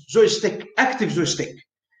as joystick, active joystick.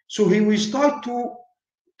 So he will start to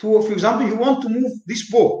for example, you want to move this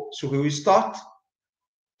ball, so he will start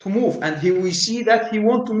to move, and he will see that he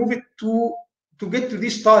want to move it to get to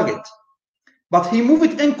this target, but he move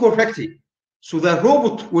it incorrectly. So the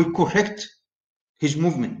robot will correct his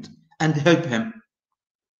movement and help him.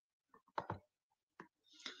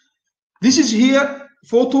 This is here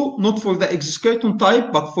photo not for the exoskeleton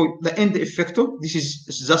type, but for the end effector. This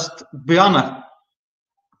is just Biana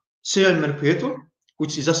serial manipulator,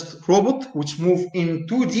 which is just robot which move in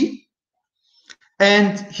 2D,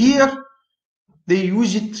 and here they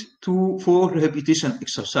use it for rehabilitation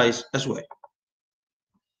exercise as well.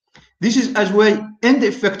 This is as well end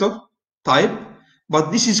effector type, but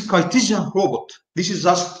this is Cartesian robot. This is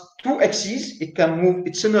just 2 axes. It can move.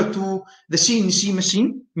 It's similar to the CNC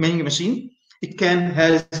machine, milling machine. It can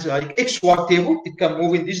has like XY table. It can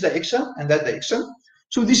move in this direction and that direction.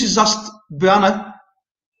 So this is just Biana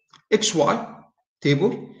XY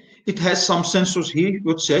table. It has some sensors here,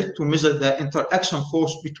 let's say, to measure the interaction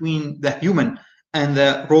force between the human and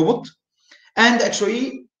the robot. And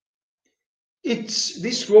actually,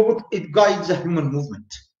 this robot, it guides the human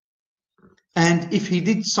movement. And if he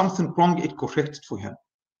did something wrong, it corrected for him.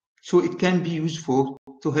 So it can be used to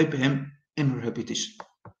help him in rehabilitation.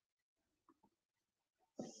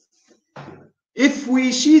 If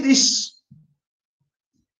we see this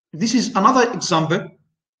is another example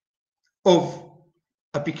of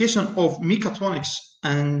application of mechatronics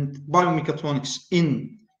and biomechatronics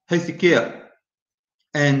in healthcare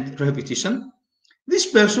and rehabilitation. This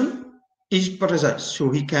person is paralyzed, so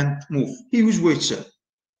he can't move. He uses wheelchair.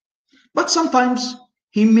 But sometimes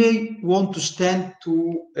he may want to stand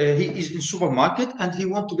to, he is in supermarket and he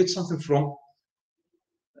want to get something from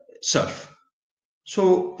self.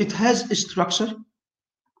 So it has a structure,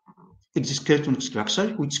 exoskeleton structure,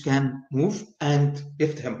 which can move and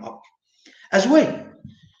lift him up. As well,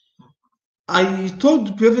 I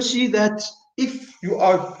told previously that if you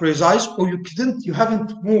are precise or you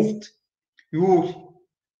haven't moved your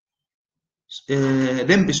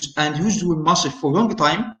limbs and used your muscle for a long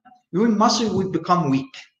time, your muscle will become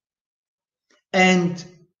weak and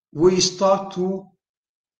will start to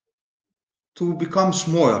become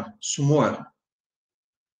smaller,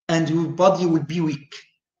 and your body will be weak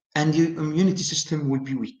and your immunity system will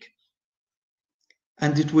be weak,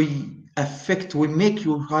 and it will make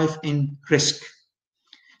your life in risk.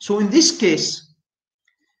 So in this case,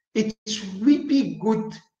 it will be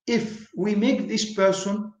good if we make this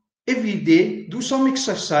person every day do some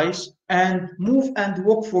exercise and move and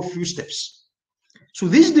walk for a few steps. So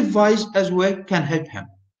this device as well can help him.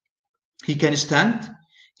 He can stand,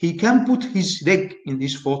 he can put his leg in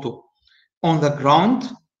this photo on the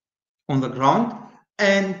ground,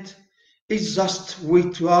 and it's just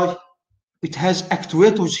it has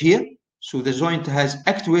actuators here. So the joint has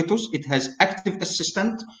actuators, it has active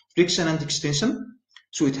assistant, flexion and extension.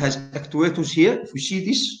 So it has actuators here. If we see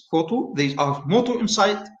this photo, there are motor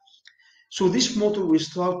inside. So this motor will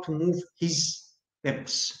start to move his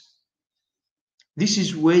limbs. This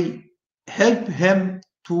is way help him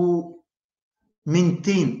to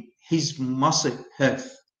maintain his muscle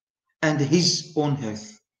health and his own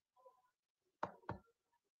health.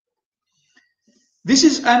 This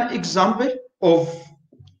is an example of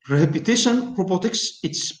rehabilitation robotics.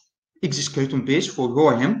 It's exoskeleton based for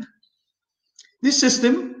lower limb. This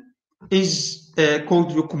system is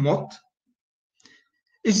called Locomote.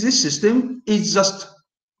 This system is just,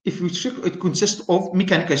 if we check, it consists of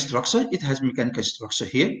mechanical structure. It has mechanical structure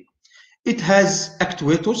here. It has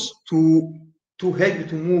actuators to help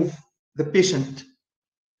to move the patient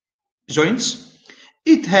joints.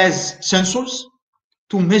 It has sensors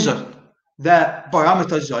to measure the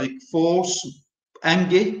parameters like force,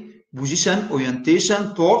 angle, position,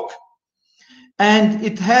 orientation, torque, and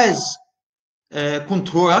it has a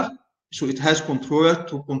controller. So it has controller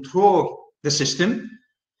to control the system,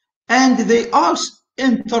 and they are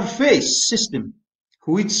interface system,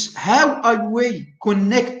 which how I will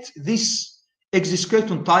connect this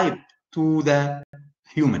exoskeleton type to the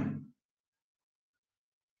human.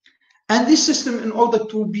 And this system, in order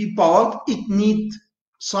to be powered, it needs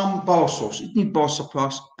some power source. It needs power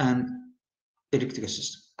supplies and electrical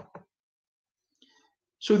system.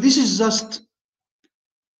 So this is just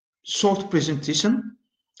short presentation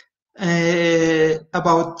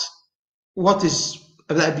about what is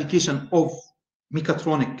the application of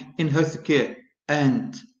mechatronic in healthcare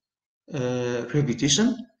and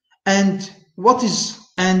rehabilitation, and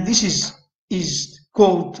this is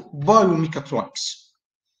called biomechatronics.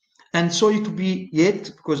 And sorry to be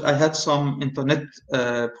late because I had some internet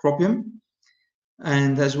problem,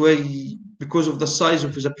 and as well because of the size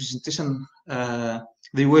of the presentation,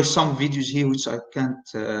 there were some videos here which I can't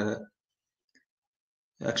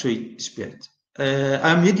actually display it.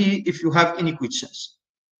 I'm ready if you have any questions.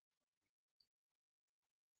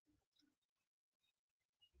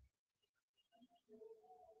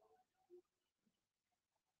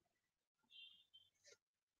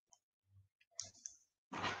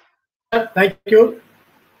 Thank you.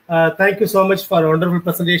 Thank you so much for a wonderful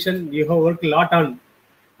presentation. You have worked a lot on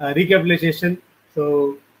rehabilitation.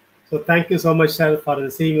 So thank you so much, sir, for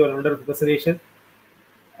seeing your wonderful presentation.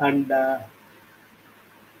 And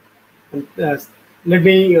let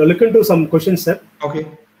me look into some questions, sir. Okay.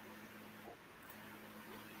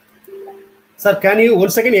 Sir, can you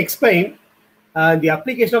once again explain the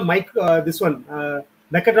application of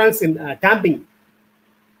mechatronics in damping?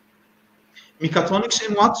 Mechatronics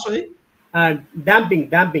in what, sorry? Damping.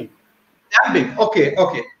 Damping. Okay.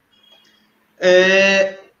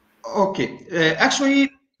 Actually,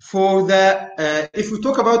 for the if we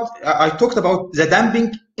talk about, I talked about the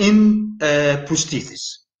damping in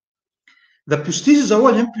prosthesis. The prosthesis,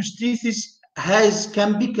 our prosthesis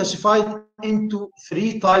can be classified into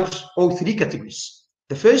 3 types or 3 categories.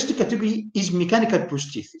 The first category is mechanical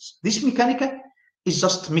prosthesis. This mechanical is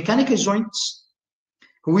just mechanical joints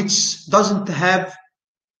which doesn't have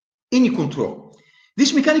any control.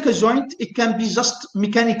 This mechanical joint, it can be just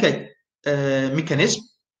mechanical mechanism,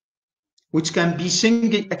 which can be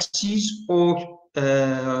single axis or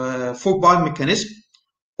 4-bar mechanism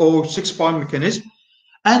or 6-bar mechanism,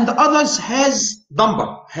 and the others has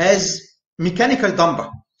mechanical damper.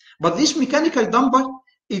 But this mechanical damper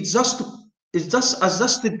is just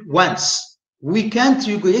adjusted once. We can't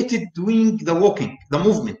regulate it doing the walking, the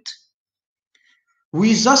movement.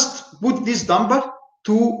 We just put this damper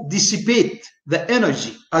to dissipate the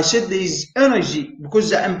energy. I said there is energy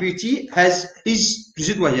because the amputee has his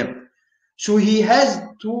residual limb. So he has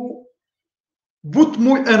to put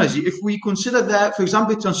more energy. If we consider that, for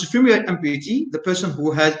example, transfemoral amputee, the person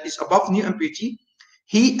who is above knee amputee,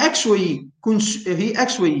 he actually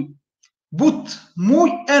put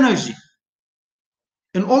more energy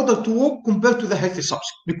in order to walk compared to the healthy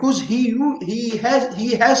subject, because he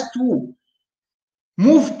has to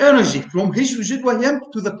move energy from his residual limb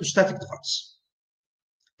to the prosthetic device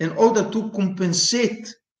in order to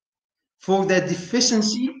compensate for the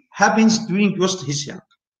deficiency happens during lost his limb.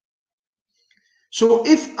 So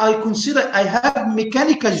if I consider I have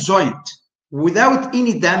mechanical joint without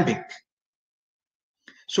any damping,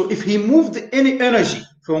 so if he moved any energy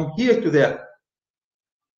from here to there,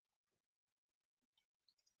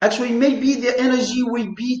 actually maybe the energy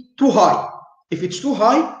will be too high. If it's too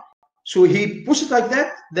high, so he push it like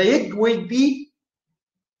that, the egg will be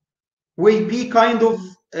kind of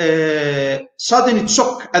sudden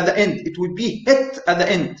shock at the end. It will be hit at the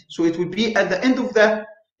end. So it will be at the end of the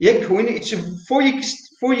egg, when it's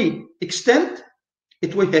fully extend,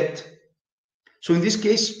 it will hit. So in this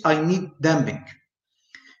case, I need damping.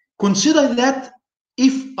 Consider that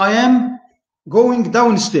if I am going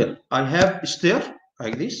downstairs, I have a stair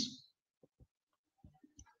like this.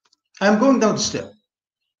 I'm going downstairs.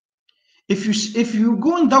 If you're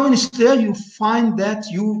going downstairs, you find that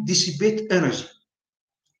you dissipate energy.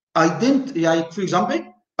 I didn't, like for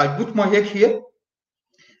example, I put my leg here.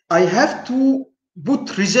 I have to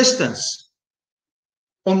put resistance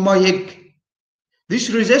on my leg. This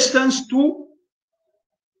resistance to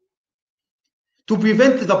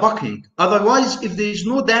prevent the buckling. Otherwise, if there is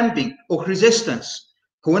no damping or resistance,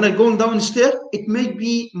 when I'm going downstairs, it may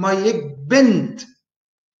be my leg bend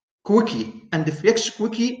quickly and flex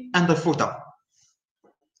quickly and I fall down.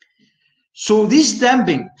 So this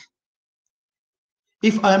damping,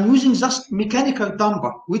 if I am using just mechanical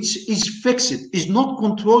damper, which is fixed, is not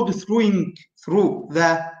controlled through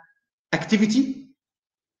the activity,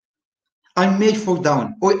 I may fall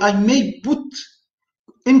down or I may put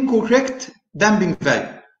incorrect damping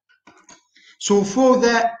value. So for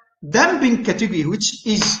the damping category, which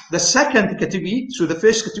is the second category, so the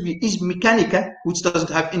first category is mechanical, which doesn't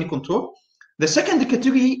have any control. The second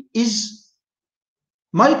category is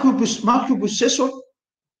microprocessor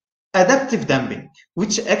adaptive damping,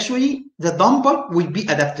 which actually the damper will be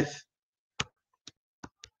adaptive.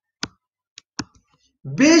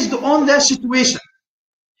 Based on the situation,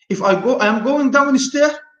 if I am going down the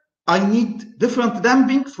stair, I need different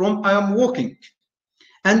damping from I am walking.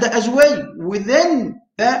 And as well, within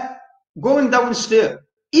the going down the stair,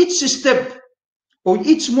 each step or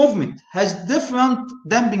each movement has different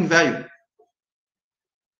damping value.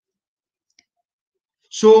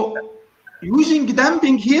 So using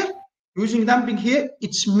damping here,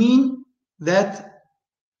 it's mean that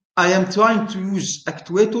I am trying to use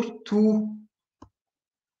actuator to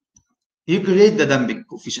regulate the damping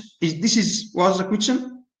coefficient. Was the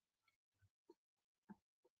question?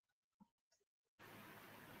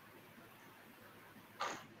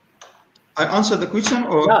 I answered the question,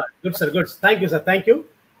 or? Yeah, good, sir. Good. Thank you, sir. Thank you.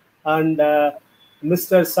 And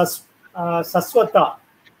Mr. Saswata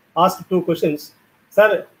asked 2 questions.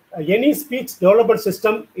 Sir, any speech development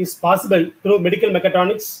system is possible through medical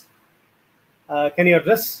mechatronics? Can you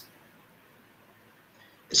address?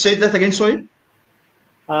 Say that again, sorry.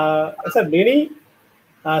 Sir, many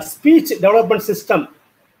speech development system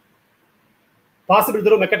possible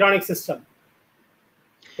through mechatronics system,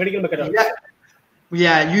 medical mechatronics.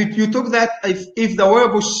 Yeah, you took that if the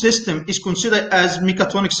wearable system is considered as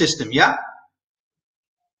mechatronic system, yeah?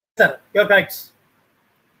 Sir, you're correct.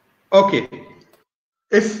 Okay.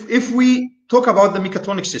 If we talk about the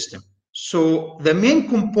mechatronic system, so the main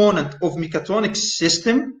component of mechatronic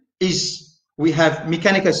system is we have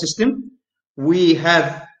mechanical system, we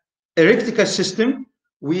have electrical system,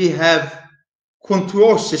 we have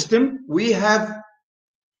control system, we have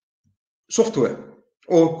software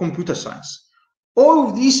or computer science. All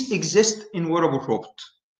of these exist in wearable robot.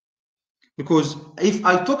 Because if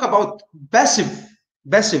I talk about passive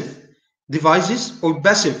devices or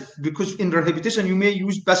passive, because in rehabilitation you may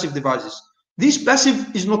use passive devices. This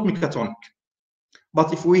passive is not mechatronic.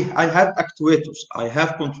 But if I have actuators, I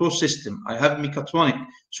have control system, I have mechatronic,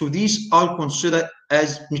 so these are considered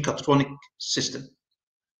as mechatronic system.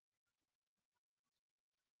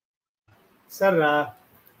 Sir,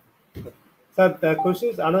 the question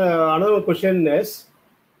is, another question is,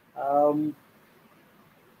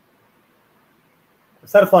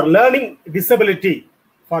 Sir, for learning disability,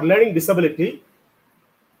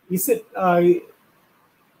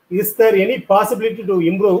 is there any possibility to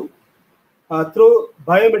improve through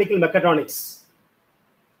biomedical mechatronics?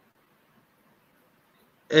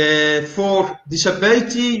 For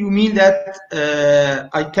disability, you mean that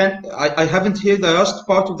I haven't heard the last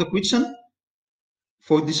part of the question.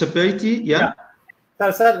 For disability, yeah.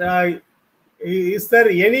 Sir, is there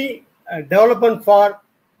any development for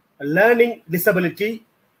learning disability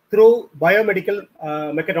through biomedical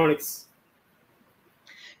mechatronics?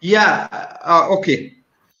 Yeah, okay.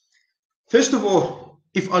 First of all,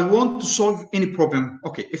 if I want to solve any problem,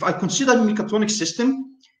 okay, if I consider mechatronic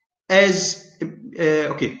system as,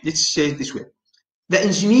 okay, let's say it this way. The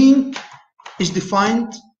engineering is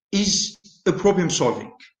defined is a problem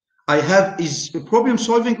solving. I have is a problem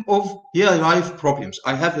solving of real life problems.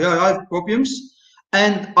 I have real life problems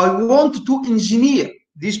and I want to engineer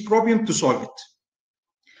this problem to solve it.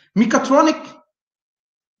 Mechatronic,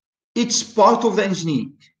 it's part of the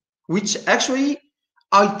engineering, which actually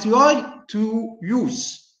I try to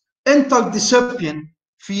use interdisciplinary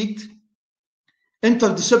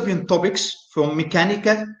topics from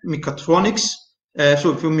mechanical, mechatronics,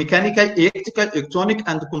 so from mechanical, electrical, electronic,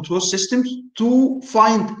 and control systems to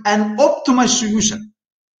find an optimal solution.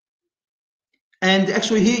 And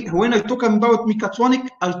actually here, when I talk about mechatronic,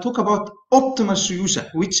 I talk about optimal solution,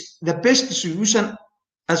 which the best solution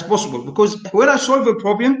as possible. Because when I solve a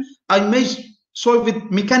problem, I may solve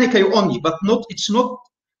it mechanically only, but it's not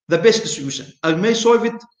the best solution. I may solve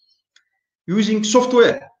it using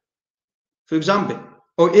software, for example,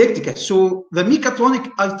 or electrical. So the mechatronic,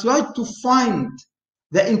 I try to find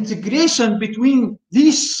the integration between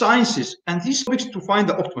these sciences and these topics to find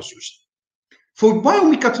the optimal solution. For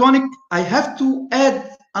biomechatronic, I have to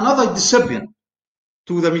add another discipline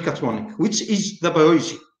to the mechatronic, which is the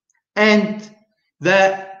biology and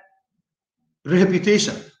the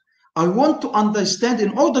rehabilitation. I want to understand,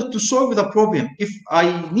 in order to solve the problem, if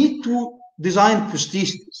I need to design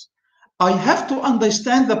prostheses, I have to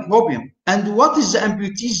understand the problem and what is the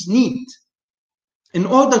amputee's need in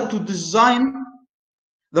order to design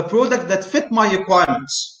the product that fit my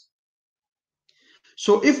requirements.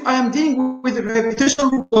 So if I am dealing with a rehabilitation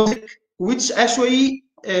robotic, which actually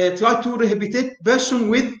try to rehabilitate person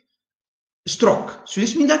with stroke. So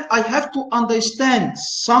this means that I have to understand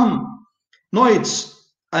some knowledge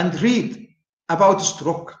and read about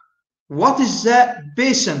stroke. What is the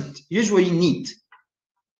patient usually need?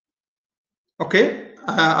 Okay,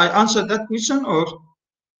 I answered that question, or?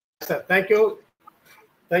 Sir, thank you.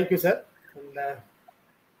 Thank you, sir. And,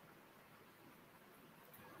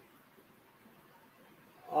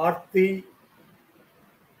 Aarti,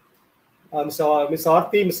 Miss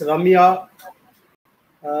Aarti, Miss Ramya,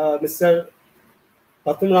 Mr.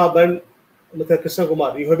 Dr.Mohammed, Mr. Krishna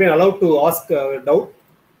Kumar, you have been allowed to ask a doubt.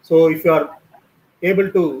 So if you are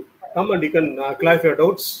able to come and you can clarify your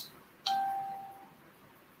doubts.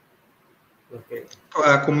 Okay.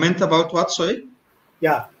 Comment about what, sorry?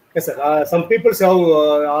 Yeah, yes, sir. Some people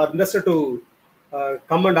are interested to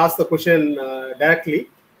come and ask the question directly.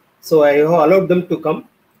 So I have allowed them to come.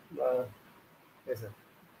 Yes, sir.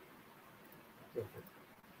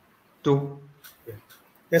 Yeah.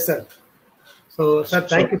 Yes, sir. So, sir,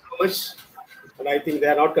 thank you so much. And I think they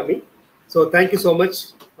are not coming. So, thank you so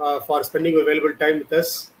much for spending your valuable time with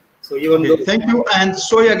us. So, even though thank you, and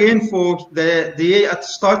sorry again for the delay at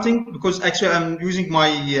starting, because actually I'm using my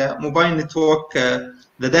mobile network, the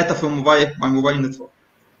data from my mobile network.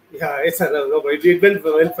 Yeah, yes, sir. No, it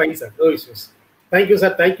went fine, sir. No issues. Thank you,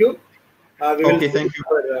 sir. Thank you. We will thank you.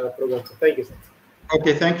 Our, program, sir. Thank you, sir.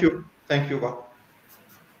 Okay, thank you. Thank you. Bye.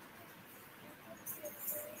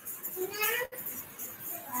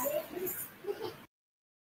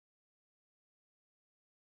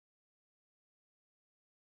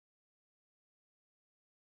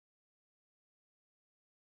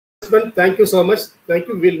 Thank you so much. Thank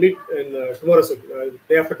you. We'll meet in tomorrow's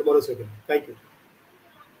day after tomorrow's weekend. Thank you.